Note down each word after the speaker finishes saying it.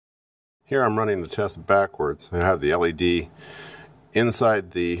Here I'm running the test backwards. I have the LED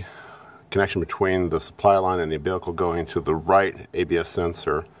inside the connection between the supply line and the umbilical going to the right ABS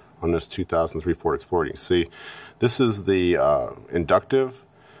sensor on this 2003 Ford Explorer. You can see this is the inductive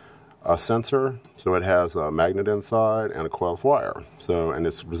sensor, so it has a magnet inside and a coil of wire. So, and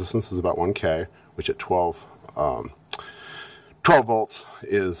its resistance is about 1K, which at 12 volts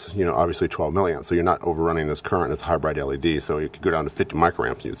is, obviously 12 milliamps. So you're not overrunning this current. It's a hybrid LED, so you could go down to 50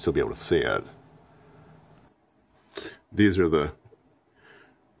 microamps and you'd still be able to see it. These are the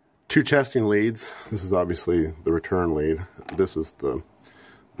two testing leads. This is obviously the return lead. This is the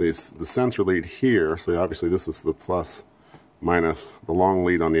sensor lead here. So obviously this is the plus minus. The long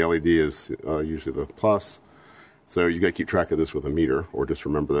lead on the LED is usually the plus. So you got to keep track of this with a meter, or just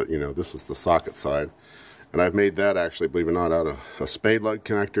remember that this is the socket side. And I've made that actually, believe it or not, out of a spade lug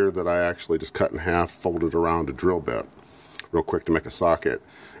connector that I actually just cut in half, folded around a drill bit, real quick to make a socket.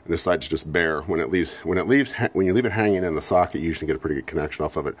 And this side's just bare. When you leave it hanging in the socket, you usually get a pretty good connection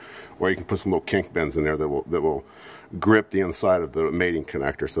off of it. Or you can put some little kink bends in there that will grip the inside of the mating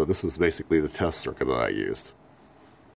connector. So this is basically the test circuit that I used.